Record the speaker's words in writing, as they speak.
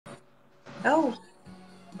Oh,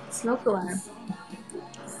 smoke alarm.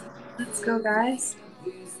 Let's go, guys.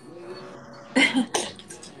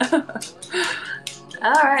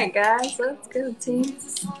 Alright, guys, let's go, team.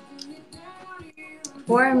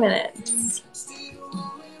 4 minutes.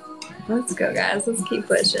 Let's go, guys. Let's keep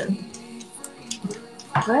pushing.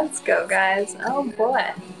 Let's go, guys. Oh,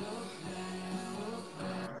 boy.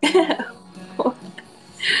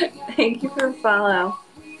 Thank you for the follow.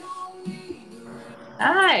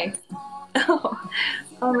 Hi.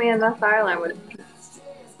 Oh man, that fire alarm would.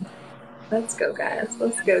 Let's go, guys.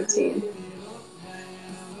 Let's go, team.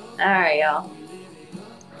 Alright, y'all.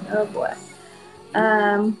 Oh boy.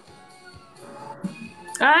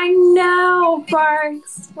 I know,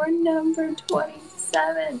 Parks. We're number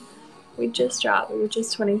 27. We just dropped. We were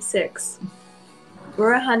just 26.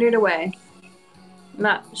 We're 100 away.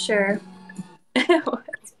 Not sure.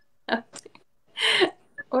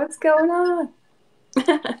 What's going on?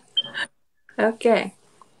 Okay.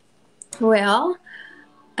 Well,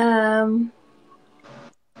 thank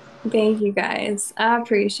you guys. I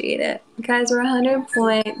appreciate it. Guys, we're 100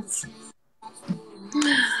 points.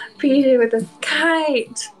 PJ with a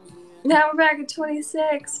kite. Now we're back at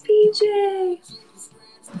 26. PJ.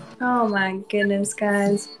 Oh my goodness,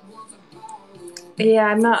 guys. Yeah,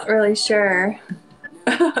 I'm not really sure.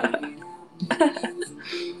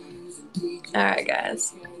 Alright,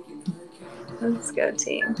 guys. Let's go,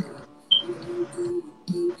 team.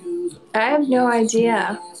 I have no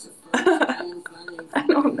idea. I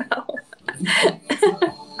don't know.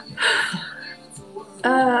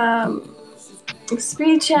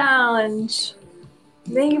 Speed challenge.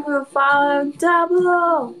 Thank you for the follow.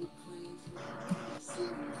 Double.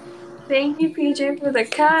 Thank you, PJ, for the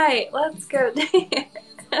kite. Let's go.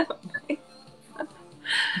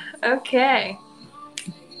 Okay.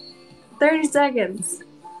 30 seconds.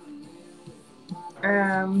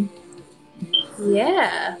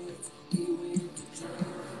 Yeah.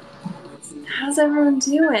 How's everyone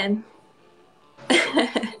doing?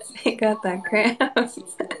 I got that cramp.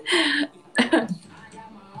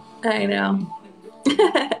 I know.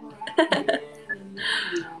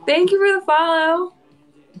 Thank you for the follow.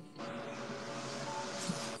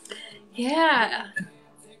 Yeah.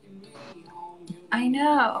 I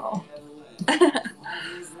know.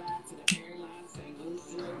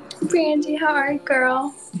 Brandy, how are you,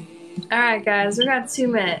 girl? Alright, guys, we got 2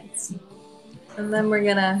 minutes. And then we're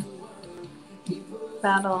gonna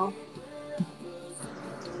battle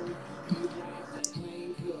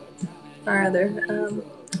our other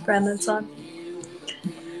friend that's on.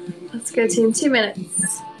 Let's go, team. 2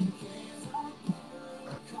 minutes.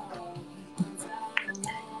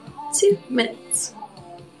 2 minutes.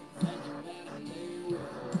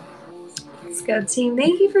 Let's go, team.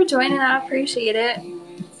 Thank you for joining. I appreciate it.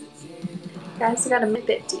 Guys, we got a minute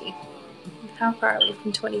 50. How far are we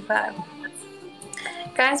from 25?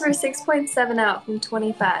 Guys, we're 6.7 out from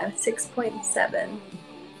 25. 6.7.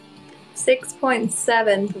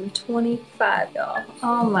 6.7 from 25, y'all.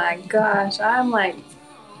 Oh my gosh. I'm like,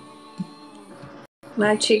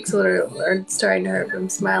 my cheeks are starting to hurt from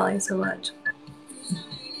smiling so much.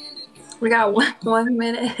 We got 1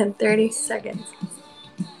 minute and 30 seconds.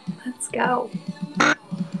 Let's go.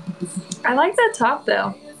 I like that top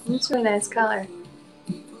though. It's a really nice color.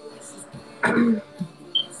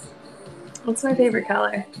 What's my favorite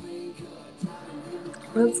color?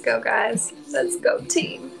 Let's go, guys. Let's go,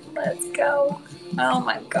 team. Let's go. Oh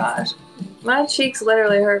my gosh. My cheeks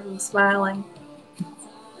literally hurt from smiling.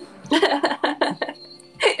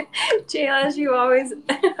 Jayla, you always...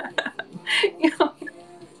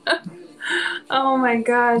 Oh my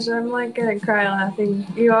gosh, I'm like gonna cry laughing.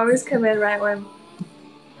 You always come in right when...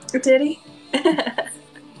 Did he?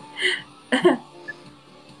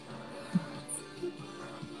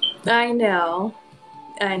 I know.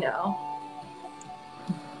 I know.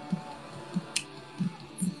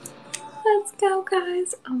 Let's go,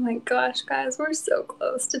 guys. Oh my gosh, guys. We're so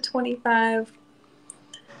close to 25.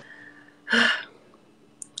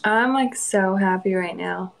 I'm like so happy right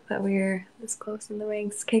now that we're this close in the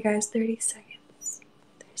wings. Okay, guys, 30 seconds.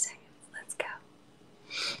 30 seconds. Let's go.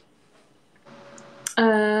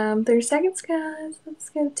 30 seconds, guys. Let's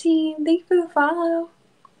go, team. Thank you for the follow.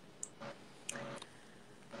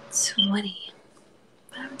 20.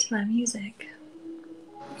 What happened to my music?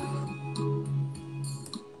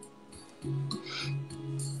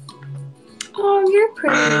 Oh, you're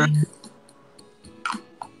pretty.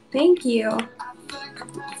 Thank you.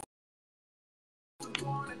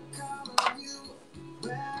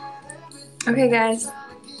 Okay, guys.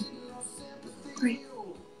 Wait.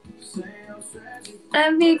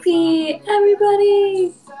 MVP,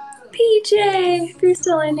 everybody. PJ, if you're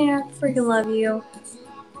still in here, I freaking love you.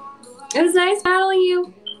 It was nice battling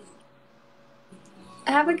you.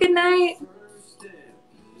 Have a good night.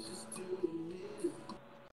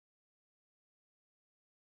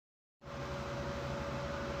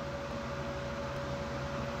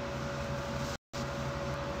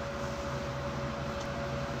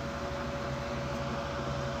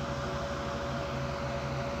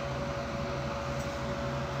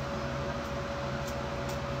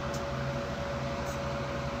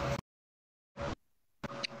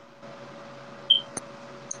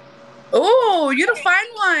 Oh, you the fine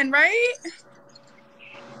one, right?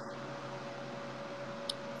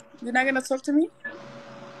 You're not gonna talk to me?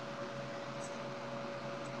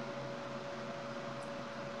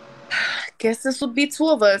 Guess this would be two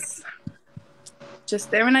of us. Just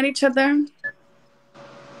staring at each other.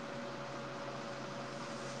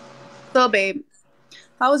 So, babe,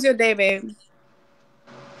 how was your day, babe?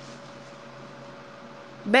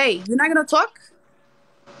 Babe, you're not gonna talk?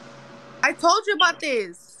 I told you about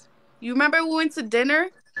this. You remember we went to dinner?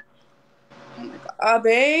 Oh my god,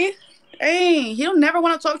 babe. Hey, he don't never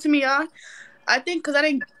want to talk to me, y'all. I think because I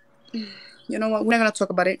didn't. You know what? We're not gonna talk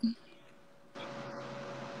about it.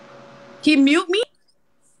 He mute me?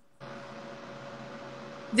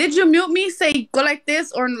 Did you mute me? Say go like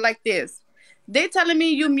this or like this. They telling me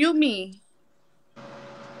you mute me.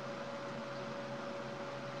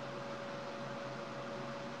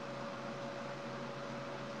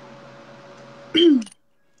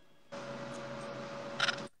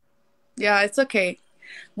 Yeah, it's okay.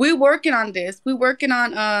 We working on this. We working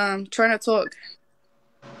on trying to talk.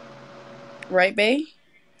 Right, babe?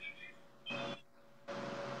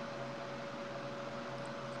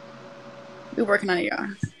 We working on it, y'all.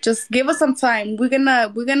 Just give us some time. We're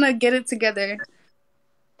gonna get it together.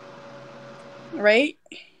 Right?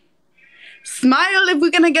 Smile if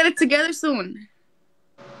we're gonna get it together soon.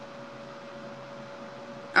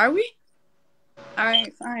 Are we?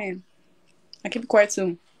 Alright, fine. I keep it quiet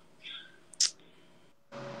soon.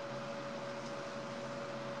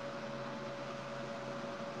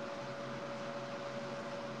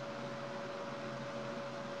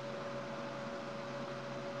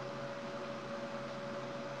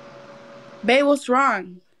 Babe, what's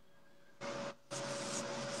wrong?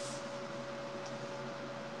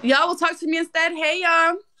 Y'all will talk to me instead. Hey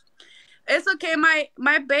y'all. It's okay.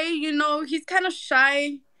 My bae, he's kind of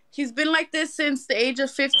shy. He's been like this since the age of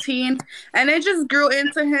 15, and it just grew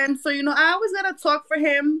into him. So I always gotta talk for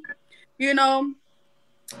him. You know,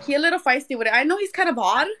 he a little feisty with it. I know he's kind of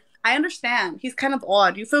odd. I understand. He's kind of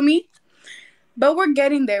odd. You feel me? But we're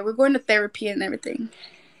getting there. We're going to therapy and everything.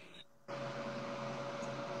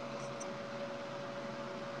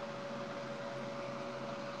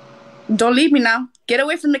 Don't leave me now. Get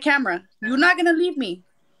away from the camera. You're not gonna leave me.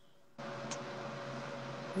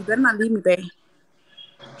 You better not leave me, babe.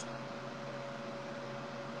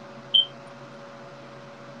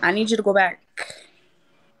 I need you to go back.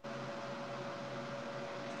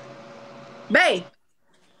 Babe,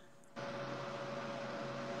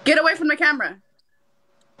 get away from the camera.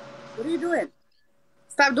 What are you doing?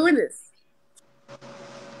 Stop doing this.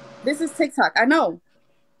 This is TikTok. I know.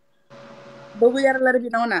 But we gotta let it be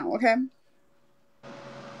known now, okay?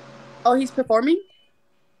 Oh, he's performing?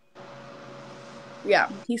 Yeah,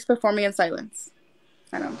 he's performing in silence.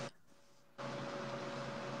 I know.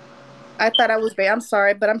 I thought I was bae. I'm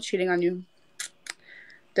sorry, but I'm cheating on you.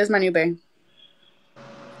 There's my new bae.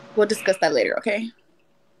 We'll discuss that later, okay?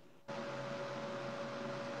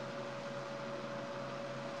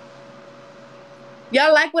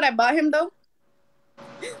 Y'all like what I bought him though?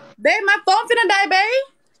 Babe, my phone finna die, babe.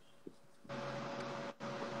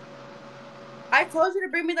 I told you to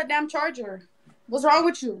bring me the damn charger. What's wrong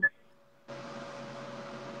with you?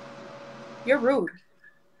 You're rude.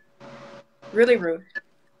 Really rude.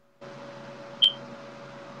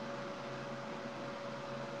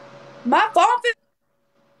 My phone finna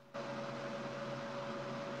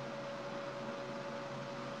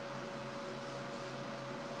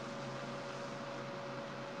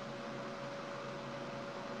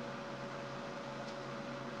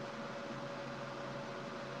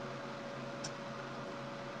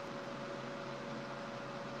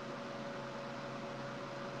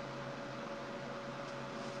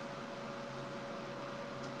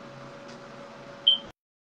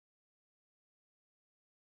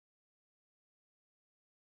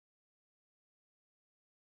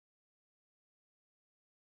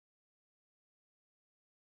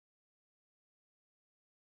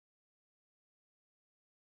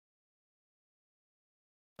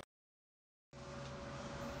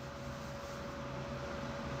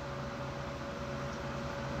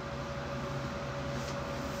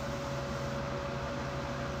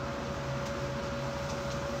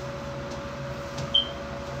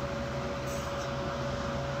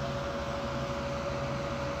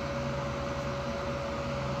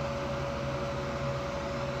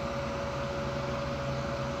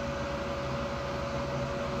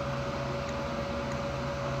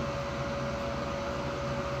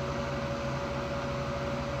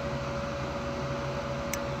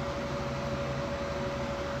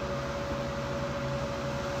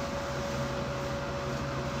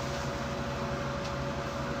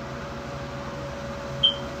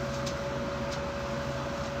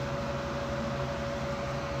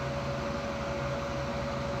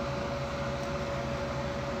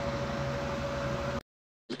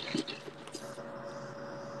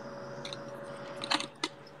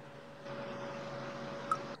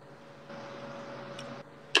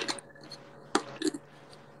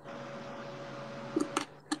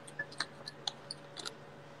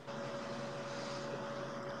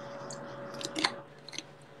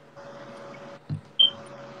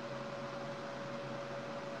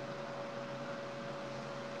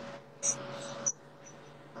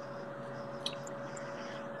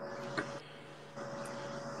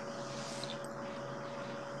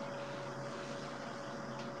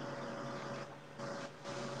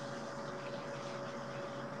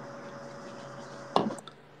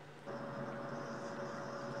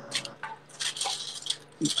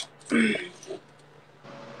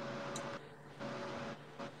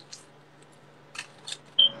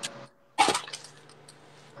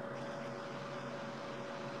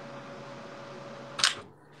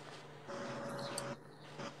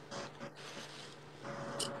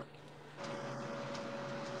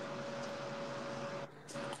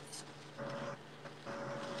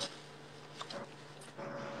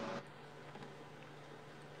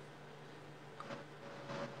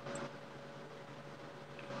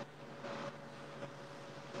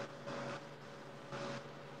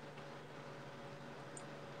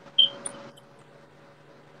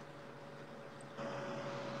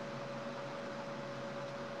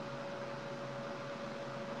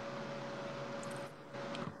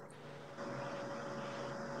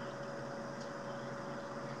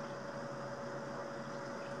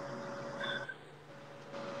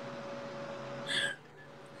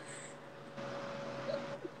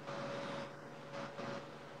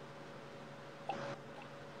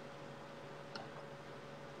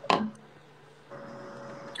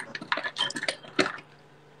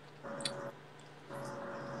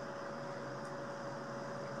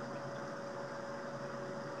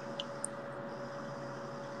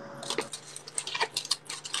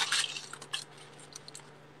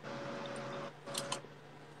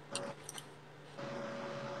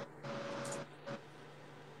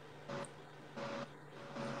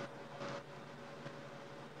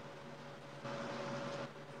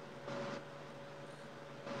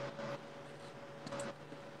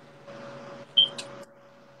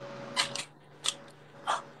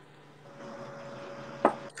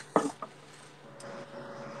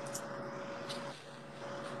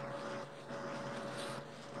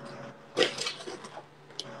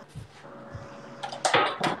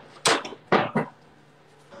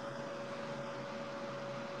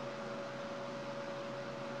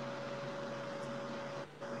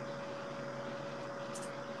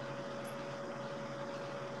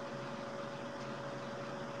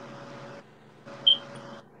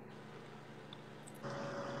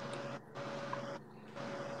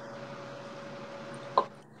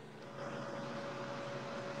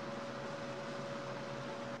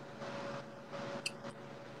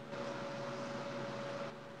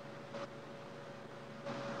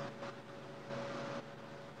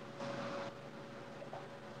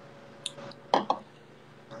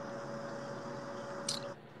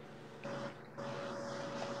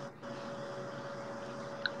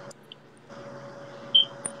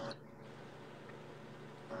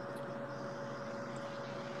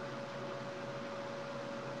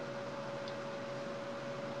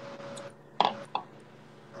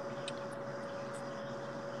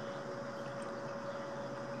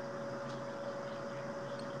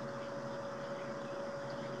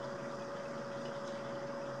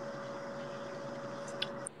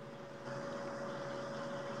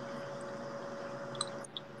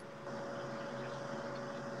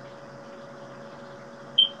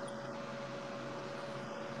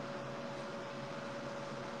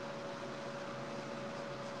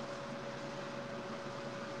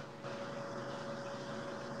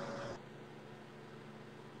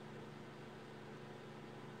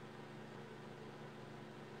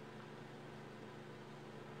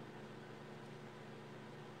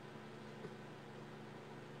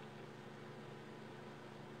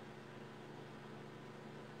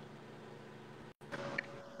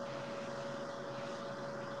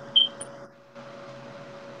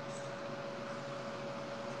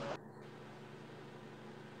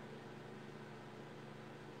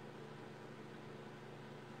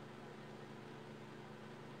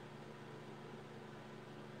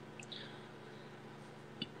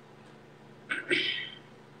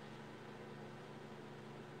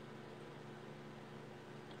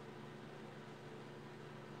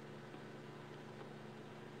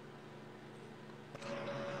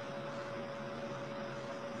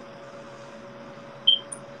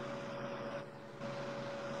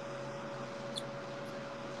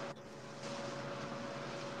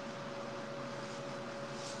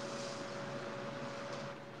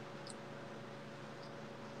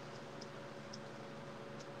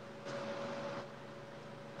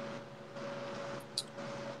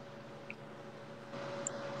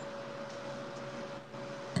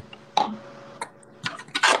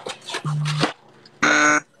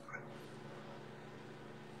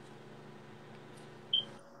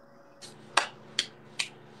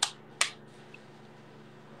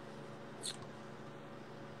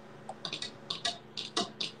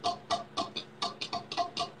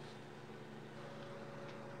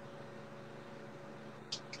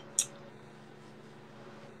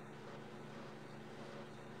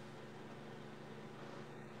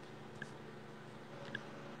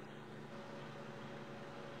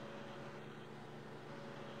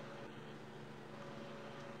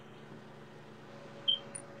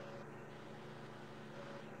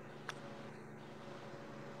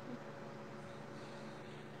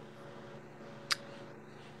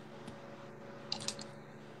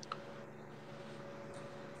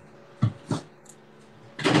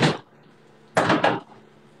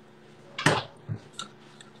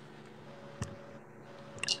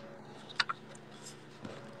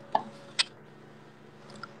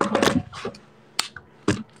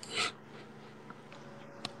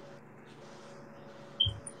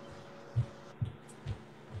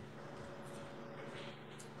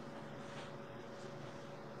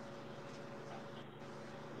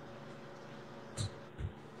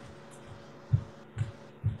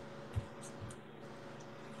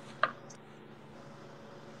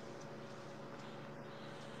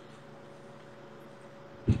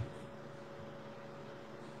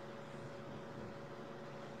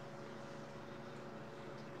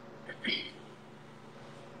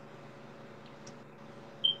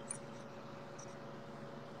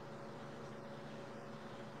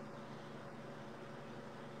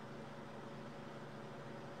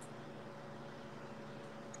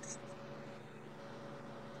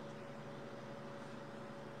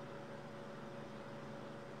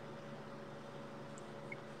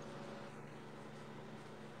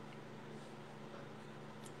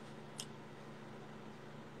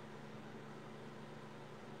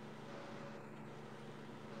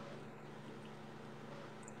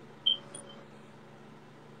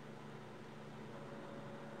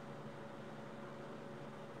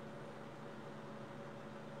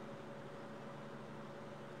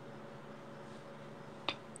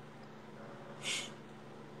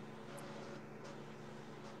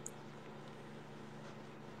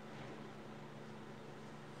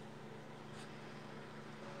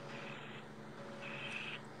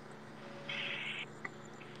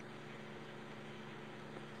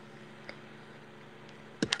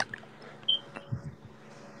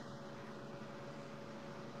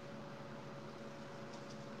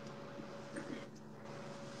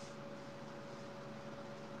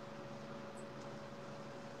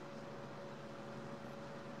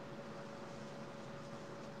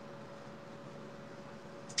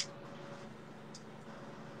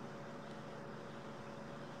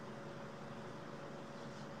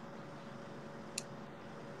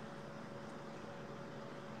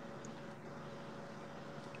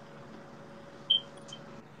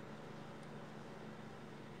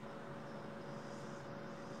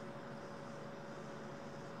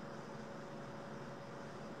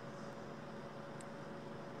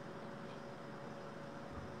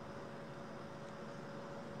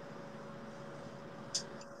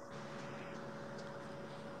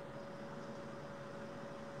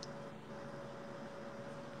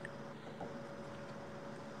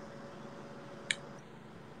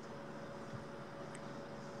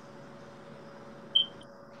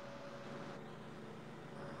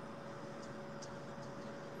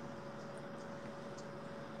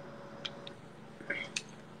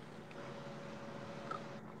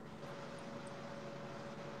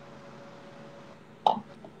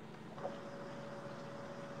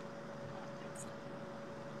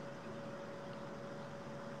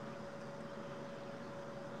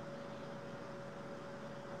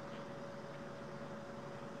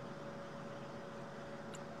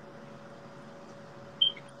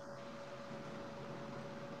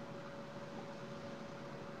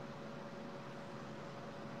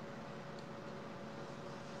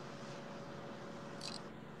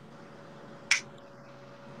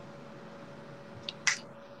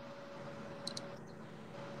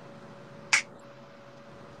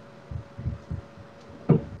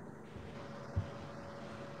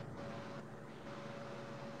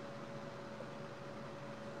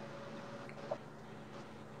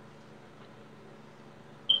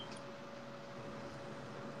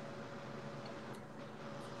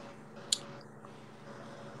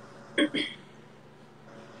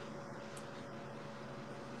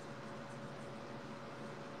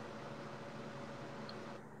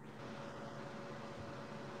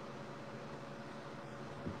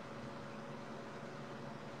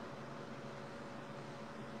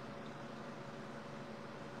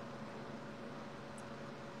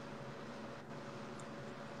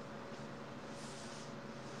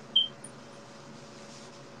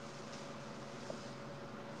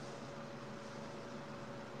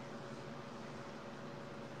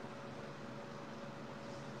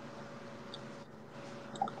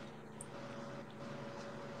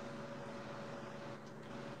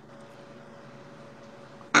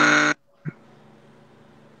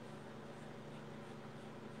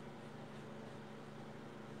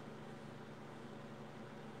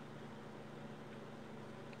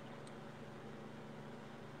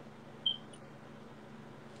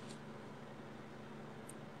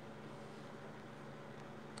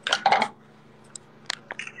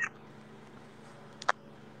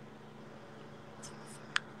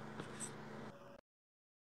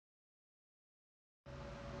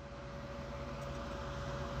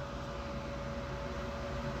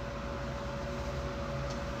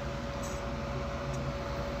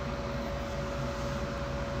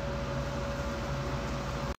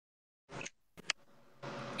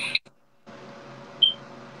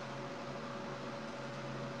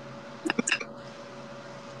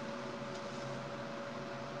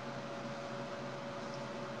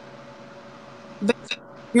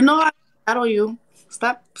You know I battle you.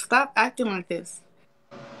 Stop acting like this.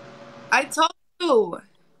 I told you.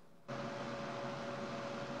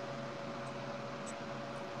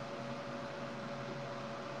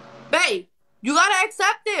 Babe, you gotta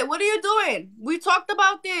accept it. What are you doing? We talked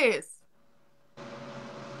about this.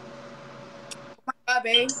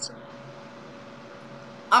 Babe.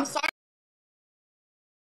 I'm sorry.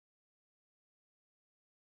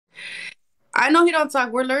 I know he don't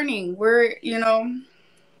talk. We're learning. We're.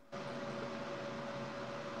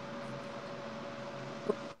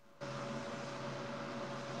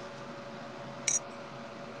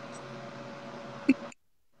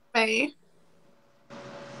 Babe.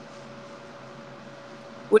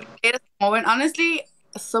 Would you date a Samoan? Honestly,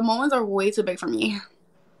 Samoans are way too big for me.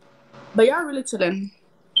 But y'all really chilling.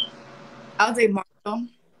 I'll date Mario.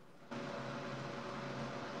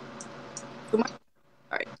 Too much.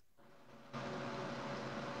 Sorry.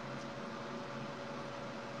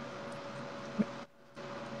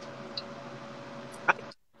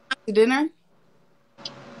 To dinner.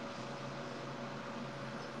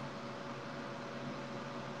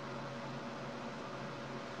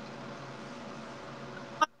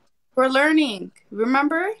 We're learning.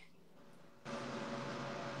 Remember?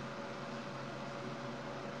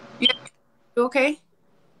 Yeah. You okay?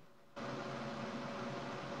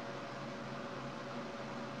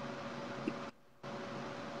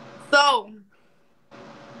 So,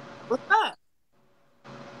 what's up?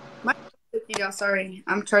 My y'all. Sorry,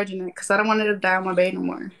 I'm charging it because I don't want it to die on my bed no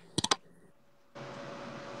more.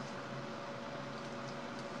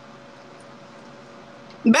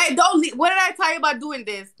 Babe, don't leave. What did I tell you about doing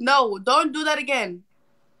this? No, don't do that again.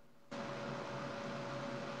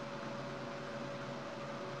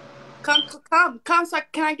 Come. So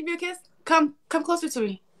can I give you a kiss? Come closer to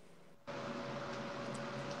me.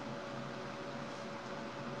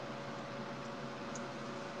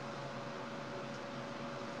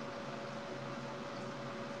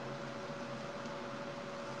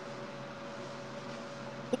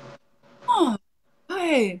 Oh,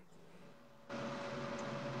 hey.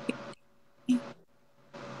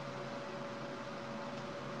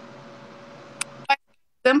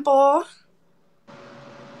 Simple.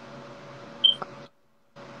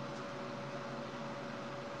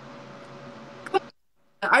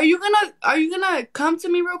 Are you gonna come to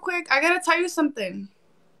me real quick? I gotta tell you something.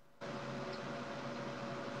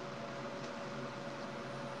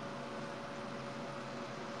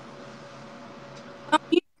 Come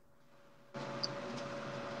here.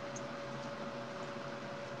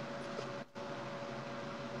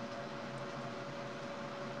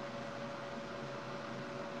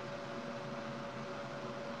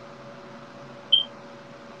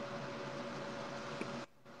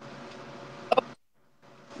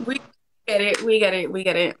 We get it. We get it. We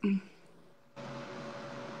get it.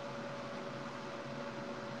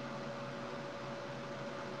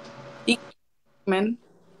 Man.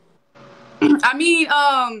 I mean,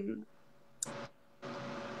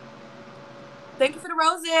 thank you for the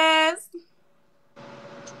roses.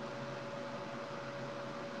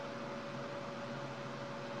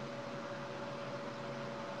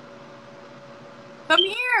 Come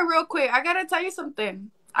here real quick. I gotta tell you something.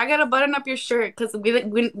 I gotta button up your shirt because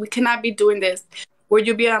we cannot be doing this. Where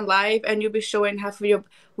you be on live and you'll be showing half of your.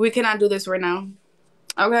 We cannot do this right now.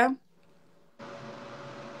 Okay.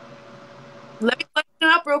 Let me button it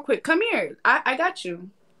up real quick. Come here. I got you.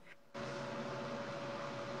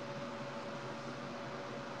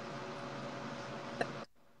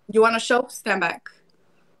 You want to show? Stand back.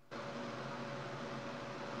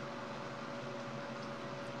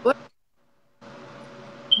 What?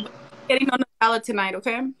 Getting on the ballot tonight,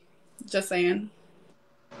 okay? Just saying.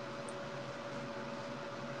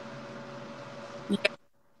 Yeah,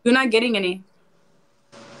 you're not getting any.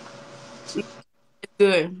 It's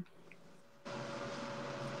good.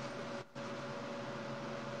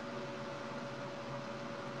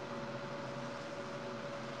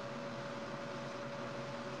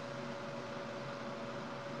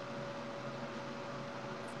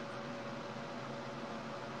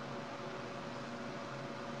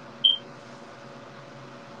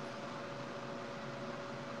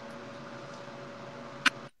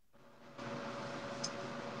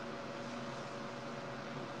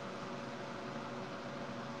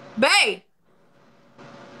 Bae,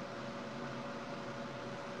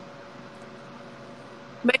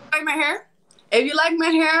 bae, you like my hair? If you like my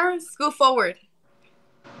hair, scoot forward.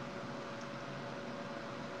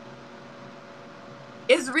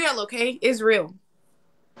 It's real, okay? It's real.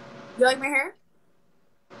 You like my hair?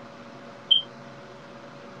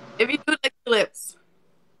 If you do, like your lips.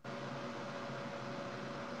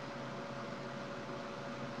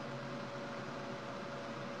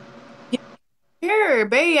 Here,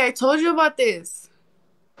 babe, I told you about this.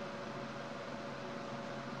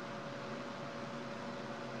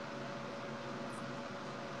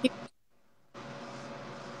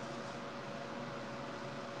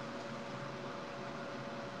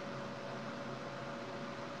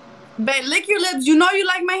 Babe, lick your lips. You know you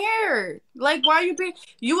like my hair. Like, why are you being?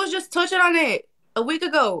 You was just touching on it a week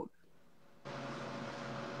ago.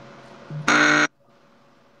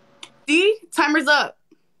 See? Timer's up.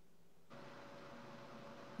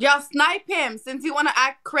 Y'all snipe him since you want to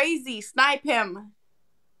act crazy. Snipe him.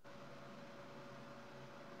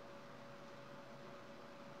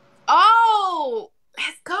 Oh,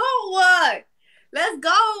 let's go. What? Let's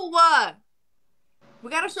go. What? We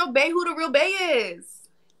gotta show Bay who the real Bay is.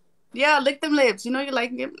 Yeah, lick them lips. You know you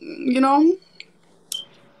like it. You know.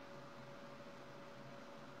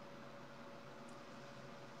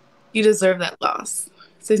 You deserve that loss.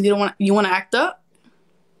 Since you don't want, you want to act up.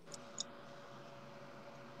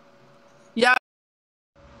 Yeah.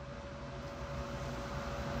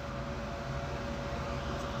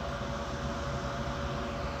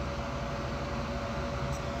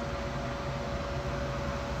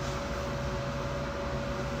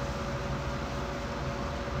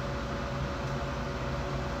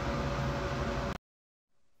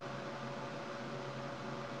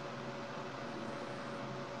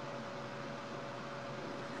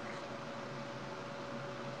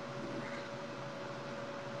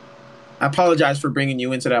 I apologize for bringing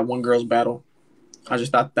you into that one girl's battle. I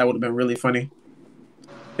just thought that would have been really funny.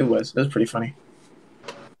 It was. It was pretty funny.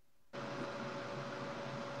 You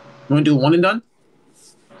want to do one and done?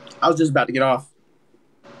 I was just about to get off.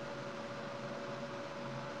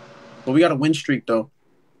 But we got a win streak, though.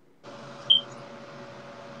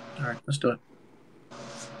 All right, let's do it.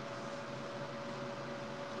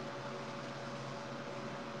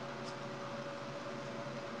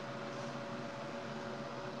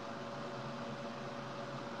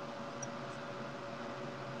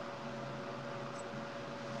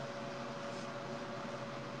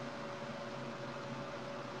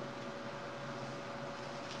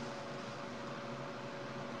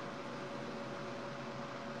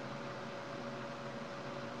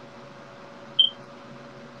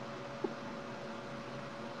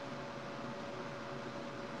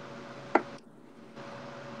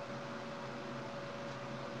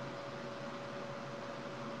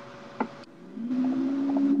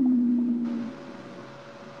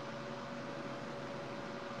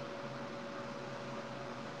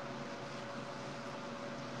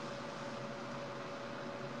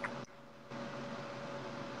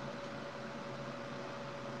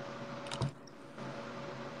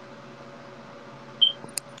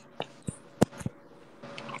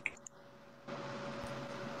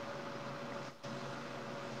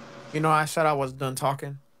 You know, I said I was done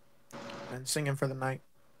talking and singing for the night.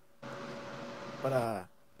 But I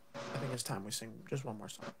think it's time we sing just one more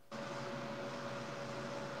song.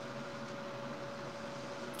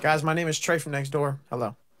 Guys, my name is Trey from next door.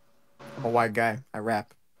 Hello. I'm a white guy. I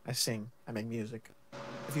rap. I sing. I make music.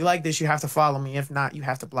 If you like this, you have to follow me. If not, you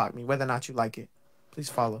have to block me, whether or not you like it. Please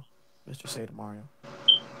follow Mr. SaedeMario.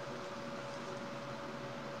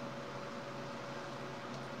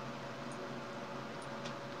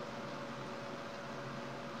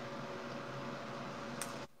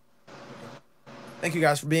 Thank you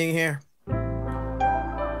guys for being here.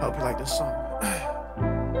 Hope you like this song.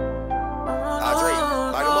 Andre,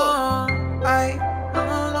 light 'em up.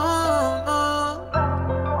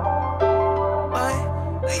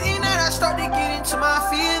 Late night I start to get into my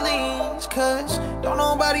feelings, cause don't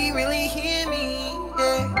nobody really hear me,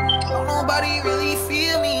 yeah. Don't nobody really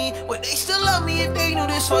feel me. Would they still love me if they knew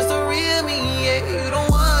this was the real me, yeah. You the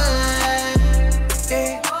one,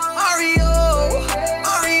 yeah. Mario,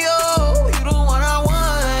 you the one I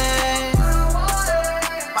want.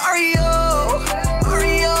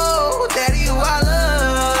 Mario, daddy who I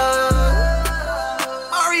love.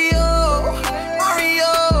 Mario,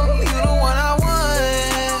 you the one I want.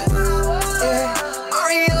 Yeah.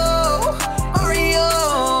 Mario.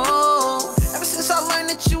 Ever since I learned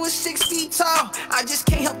that you was 6 feet tall, I just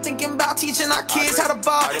can't help thinking about teaching our kids how to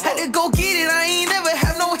ball. Had to go get it, I ain't never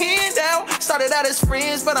have no handout. Started out as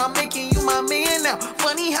friends, but I'm making you my man now.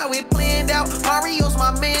 Funny how it planned out. Mario's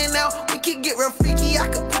my man now. We could get real freaky, I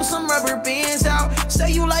could pull some rubber bands out.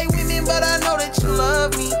 Say you like women, but I know that you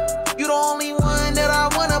love me. You the only one that I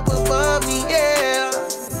want up above me, yeah.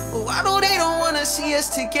 Oh, I know they don't wanna see us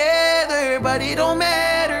together, but it don't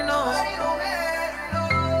matter, no.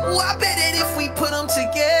 Oh, I bet that if we put them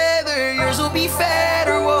together, yours will be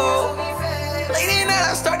fatter, whoa. Late at night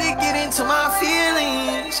I started getting to my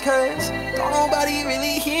feelings, cause don't nobody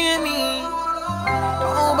really hear me.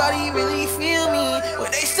 Don't nobody really feel me.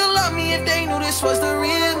 Would they still love me if they knew this was the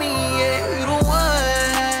real me, yeah. You the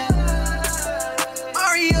one.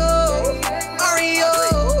 Mario,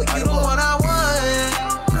 you the one I want.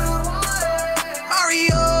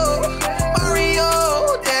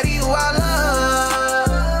 Mario, daddy who I love.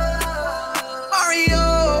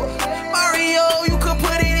 Mario, you could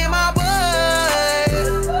put it in my butt.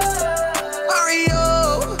 Mario,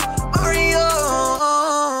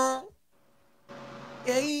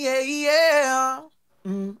 yeah.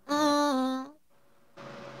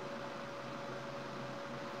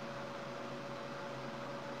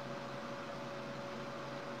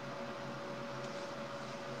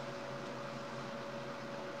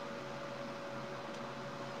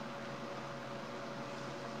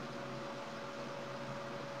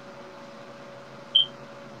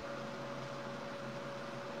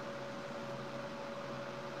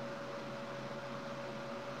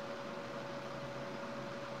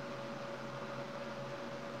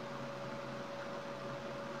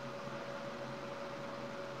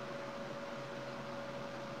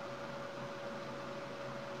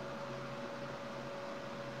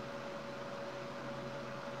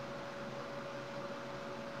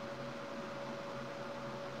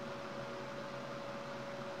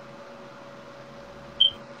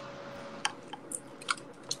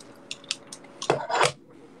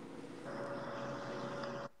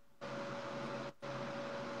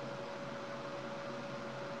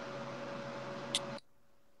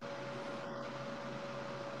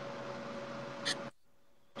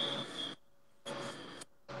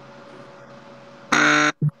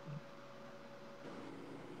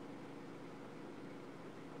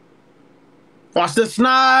 Watch this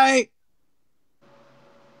night.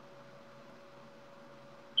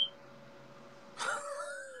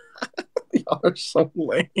 Y'all are so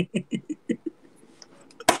lame.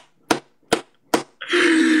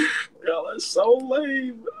 Y'all are so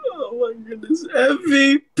lame. Oh my goodness.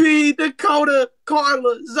 MVP, Dakota,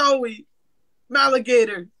 Carla, Zoe,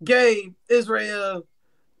 Maligator, Gabe, Israel,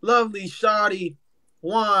 Lovely, Shawty,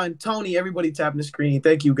 Juan, Tony, everybody tapping the screen.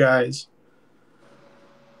 Thank you guys.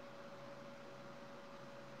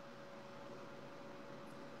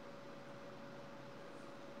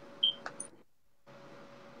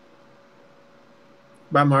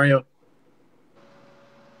 Bye, Mario.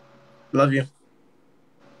 Love you.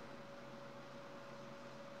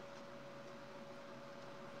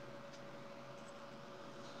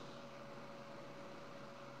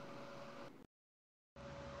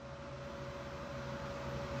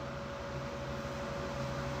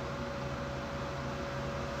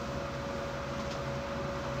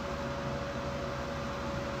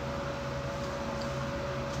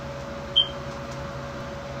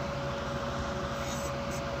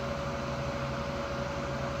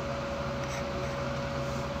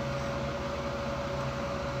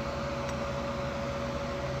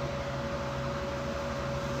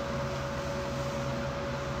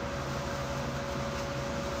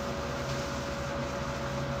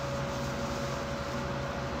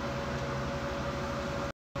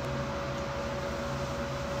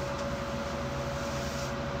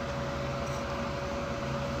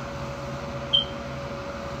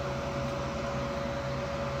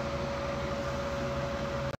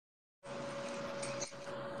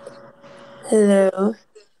 Hello.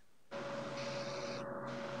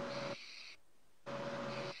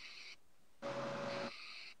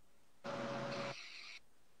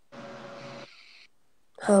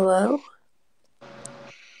 Hello?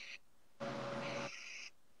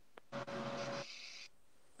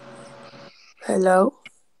 Hello?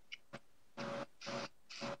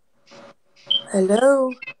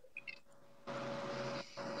 Hello?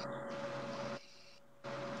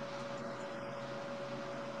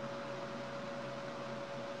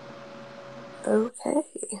 Okay.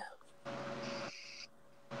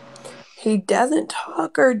 He doesn't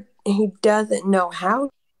talk or he doesn't know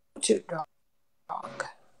how to talk.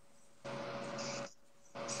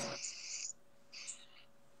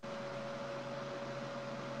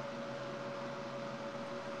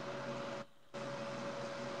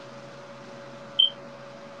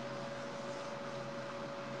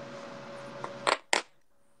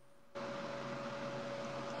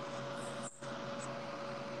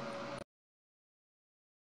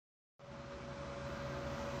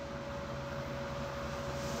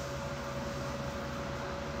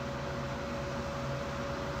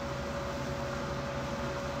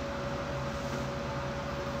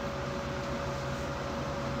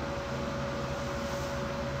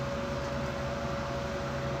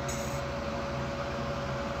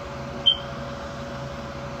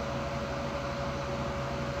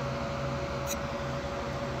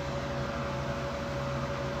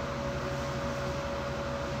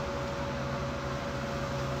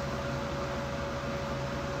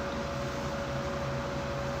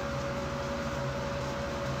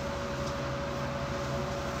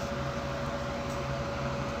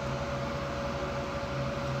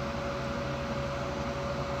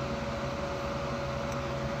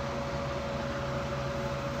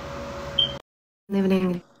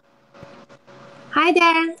 Evening. Hi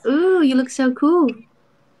there. Ooh, you look so cool.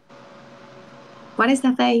 What is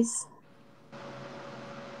that face?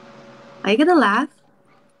 Are you gonna laugh?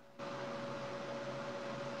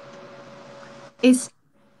 Is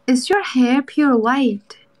your hair pure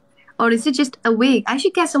white? Or is it just a wig? I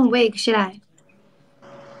should get some wig, should I?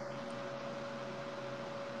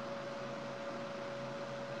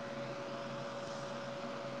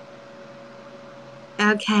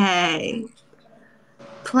 Okay.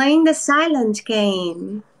 Playing the silent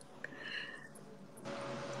game.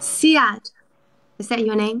 Siad. Is that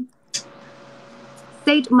your name?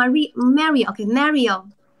 SaedeMario. Okay, Mario.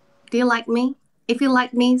 Do you like me? If you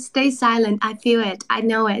like me, stay silent. I feel it. I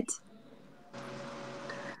know it.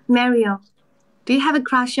 Mario, do you have a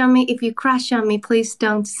crush on me? If you crush on me, please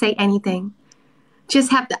don't say anything.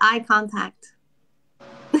 Just have the eye contact.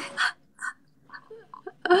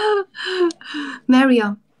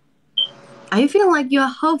 Mario, are you feeling like you're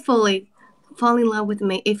hopefully falling in love with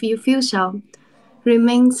me? If you feel so,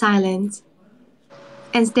 remain silent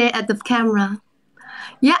and stare at the camera.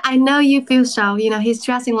 Yeah, I know you feel so. You know, he's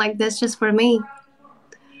dressing like this just for me.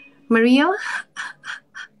 Mario?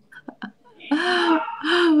 Why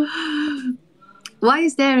are you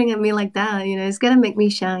staring at me like that? You know, it's gonna make me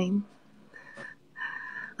shine.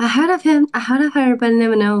 I heard of him, I heard of her, but I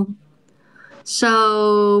never know.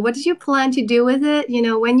 So, what did you plan to do with it? You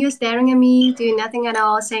know, when you're staring at me, doing nothing at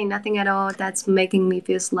all, saying nothing at all, that's making me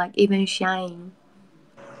feel like even shine.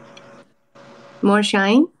 More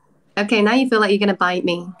shine? Okay, now you feel like you're gonna bite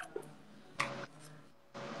me.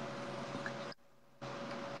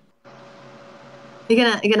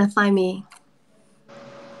 You're gonna find me.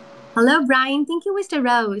 Hello, Brian. Thank you, Mr.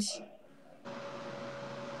 Rose.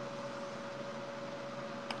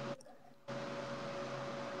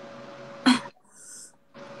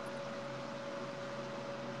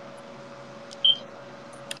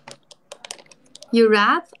 You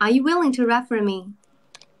rap? Are you willing to rap for me?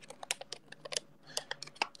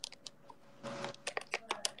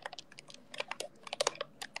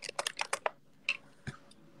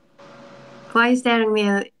 Why are you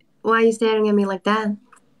staring at me like that?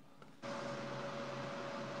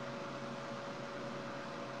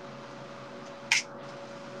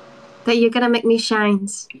 That you're gonna make me shine.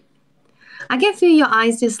 I can feel your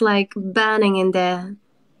eyes just like burning in there.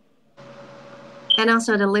 And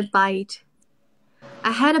also the lip bite.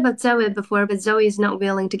 I heard about Zoe before, but Zoe is not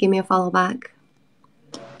willing to give me a follow back.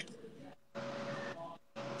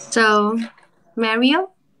 So, Mario?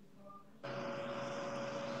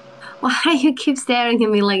 Why you keep staring at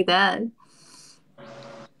me like that?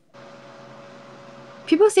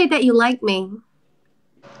 People say that you like me.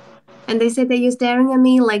 And they say that you're staring at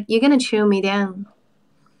me like you're gonna chew me down.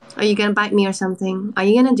 Are you gonna bite me or something? Are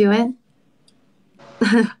you gonna do it?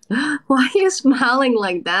 Why are you smiling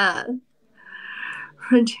like that?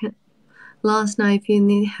 Last night, if you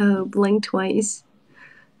need help, blink twice.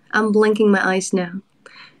 I'm blinking my eyes now.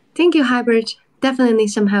 Thank you, Hybrid. Definitely need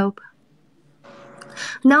some help.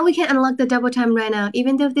 Now we can unlock the double time right now.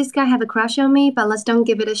 Even though this guy have a crush on me, but let's don't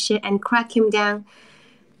give it a shit and crack him down.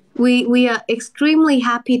 We are extremely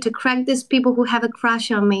happy to crack these people who have a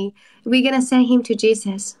crush on me. We're gonna send him to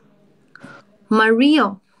Jesus.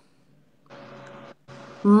 Mario.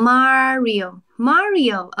 Okay,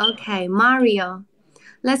 Mario.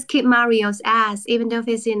 Let's keep Mario's ass. Even though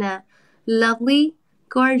he's in a lovely,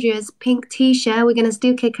 gorgeous pink t-shirt, we're gonna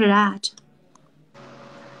still kick her out.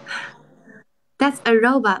 That's a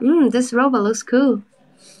robot. This robot looks cool.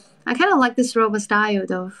 I kind of like this robot style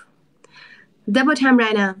though. Double time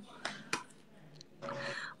right now.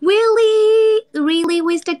 Really,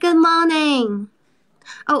 Mr. Good morning.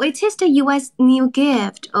 Oh, it is the US new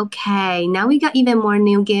gift. Okay, now we got even more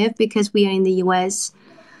new gift because we are in the US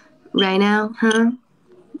right now, huh?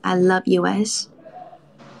 I love US.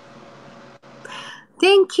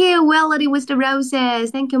 Thank you, Melody with the roses.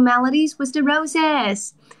 Thank you, Melodies with the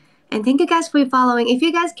roses. And thank you guys for following. If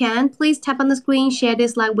you guys can, please tap on the screen, share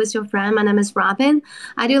this live with your friend. My name is Robin.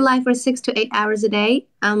 I do live for 6 to 8 hours a day.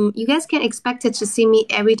 You guys can expect it to see me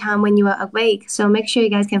every time when you are awake. So make sure you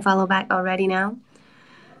guys can follow back already now.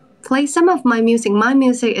 Play some of my music. My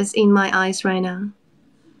music is in my eyes right now.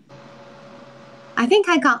 I think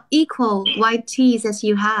I got equal white teeth as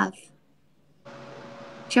you have.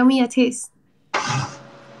 Show me your teeth.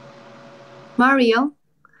 Mario,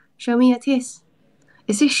 show me your teeth.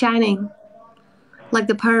 Is it shining? Like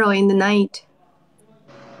the pearl in the night.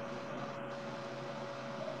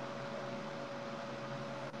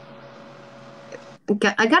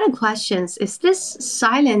 I got a question. Is this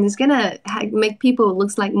silence gonna make people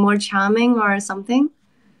look like more charming or something?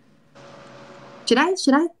 Should I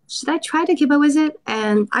try to keep up with it?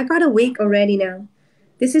 And I got a wig already now.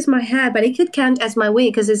 This is my hair, but it could count as my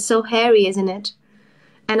wig because it's so hairy, isn't it?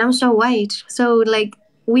 And I'm so white. So like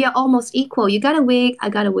we are almost equal. You got a wig, I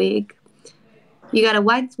got a wig. You got a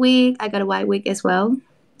white wig, I got a white wig as well.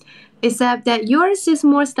 Except that yours is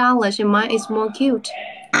more stylish and mine is more cute.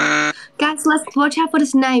 Guys, let's watch out for the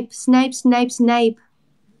snipe. Snipe.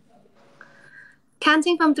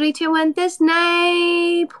 Counting from 3, 2, 1. The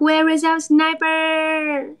snipe. Where is our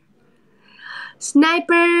sniper?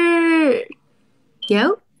 Sniper.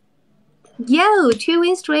 Yo,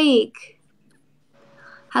 2-win streak.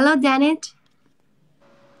 Hello, Danet.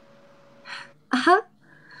 Oh,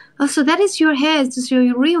 so that is your hair. This is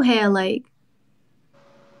your real hair, like.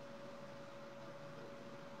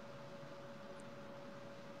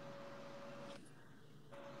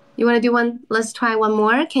 You want to do one? Let's try one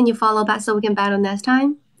more. Can you follow back so we can battle next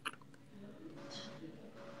time?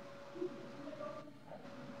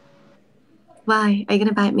 Why? Are you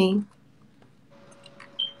gonna bite me?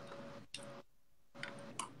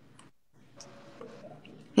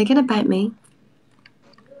 Are you gonna bite me?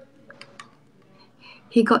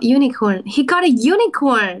 He got unicorn. He got a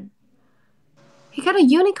unicorn. He got a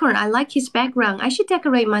unicorn. I like his background. I should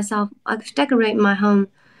decorate myself. I should decorate my home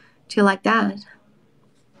to like that.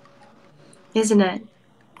 Isn't it?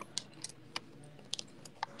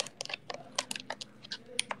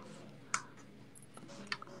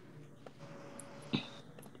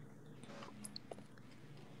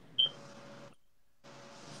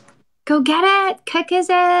 Go get it! Kick his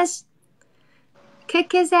ass!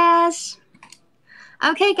 Kick his ass!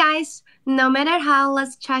 Okay, guys. No matter how,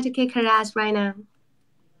 let's try to kick her ass right now.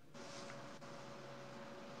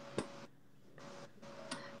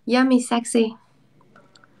 Yummy, sexy.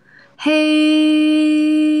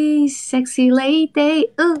 Hey, sexy lady.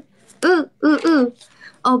 Ooh.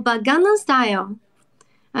 Oh, but Gangnam Style.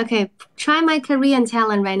 Okay, try my Korean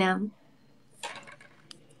talent right now.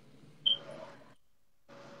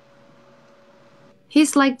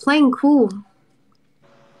 He's like playing cool.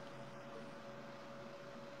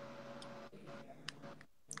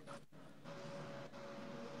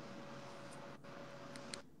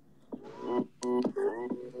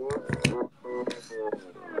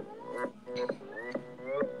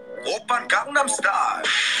 Open Gangnam Style.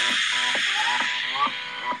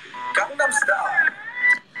 Gangnam Style.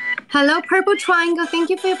 Hello, Purple Triangle. Thank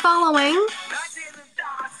you for following.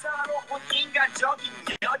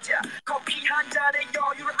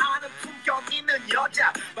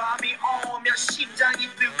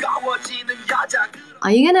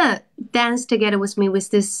 Are you gonna dance together with me with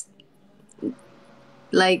this,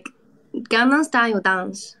 like, Gangnam Style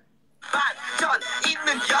dance?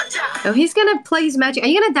 Oh, he's gonna play his magic. Are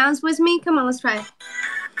you gonna dance with me? Come on, let's try.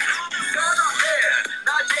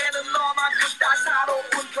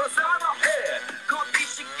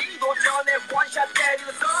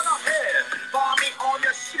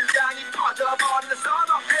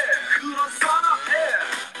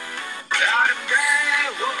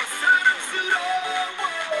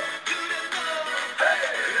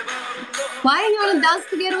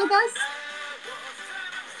 with us?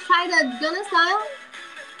 Try the Gunna style.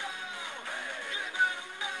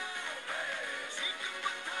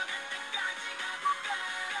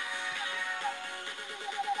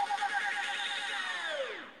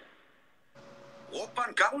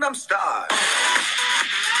 오빤 강남스타일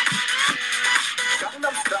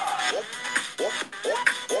강남스타일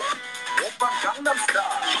오빤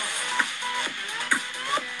강남스타일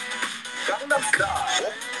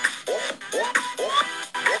강남스타일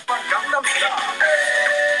오빤 강남스타일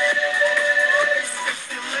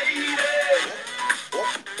Sexy lady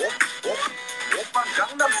오빤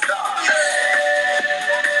강남스타일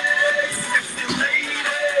Sexy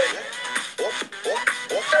lady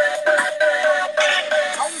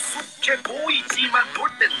성숙해 보이지만 놀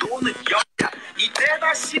땐 노는 여자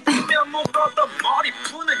이때다 싶으면 묶었던 머리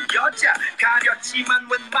푸는 여자 가렸지만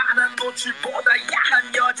웬만한 노출보다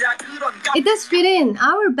야한 여자 그런 It does fit in.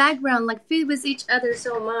 Our background like fit with each other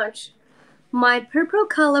so much. My purple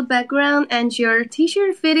color background and your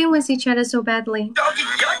t-shirt fit in with each other so badly. 여기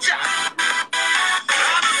여자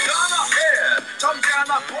나는 선어해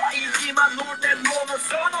점잖아 보이지만 놀 땐 노는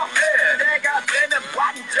선어해 내가 되면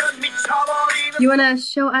완전 미쳐버리는 You wanna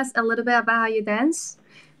show us a little bit about how you dance?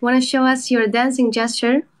 Wanna show us your dancing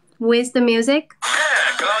gesture with the music?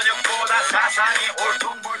 근육보다 사상이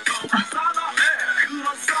올통볼통한 선어해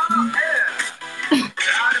그런 선어해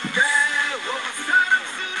아름다워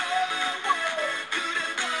사랑스러워 그래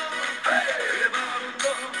너 그래 바로 너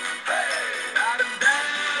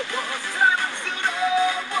아름다워 사랑스러워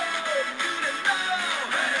그래 너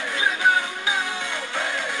그래 바로 너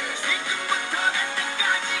지금부터 날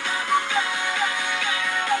때까지 가볼까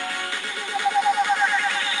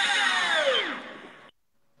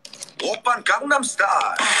오빤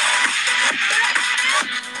강남스타일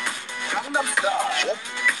강남스타일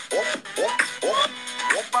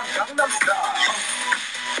오빤 강남스타일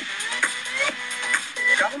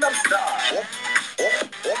강남스타일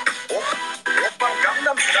오빤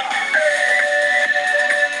강남스타일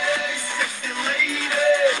Sexy lady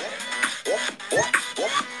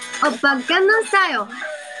Oppa Gangnam Style.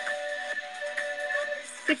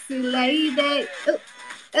 Sexy lady.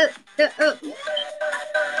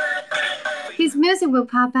 His music will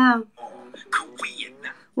pop out. Korean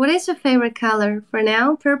What is your favorite color? For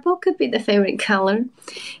now, purple could be the favorite color.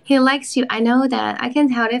 He likes you. I know that. I can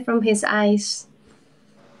tell it from his eyes.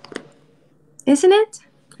 Isn't it?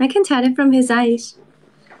 I can tell it from his eyes.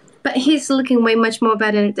 But he's looking way much more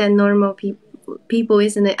better than normal people,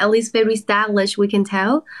 isn't it? At least very stylish, we can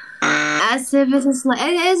tell. As if it's a snap,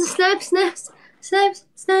 snap, snap, snap,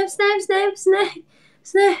 snap, snap, snap,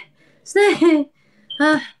 snap, snap,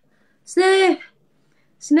 snap, snap,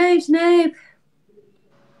 snap, snap.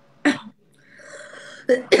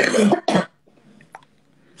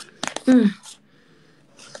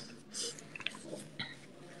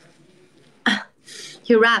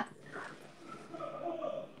 You rap.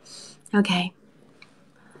 Okay.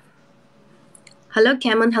 Hello,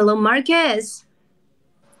 Cameron. Hello, Marcus.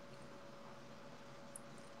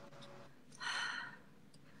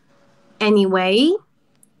 Anyway,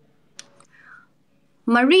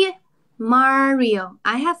 Mario,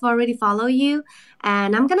 I have already followed you,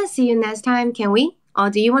 and I'm gonna see you next time. Can we? Or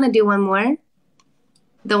do you want to do one more?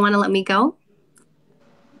 Don't want to let me go?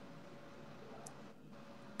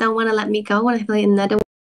 Don't want to let me go? Want to play another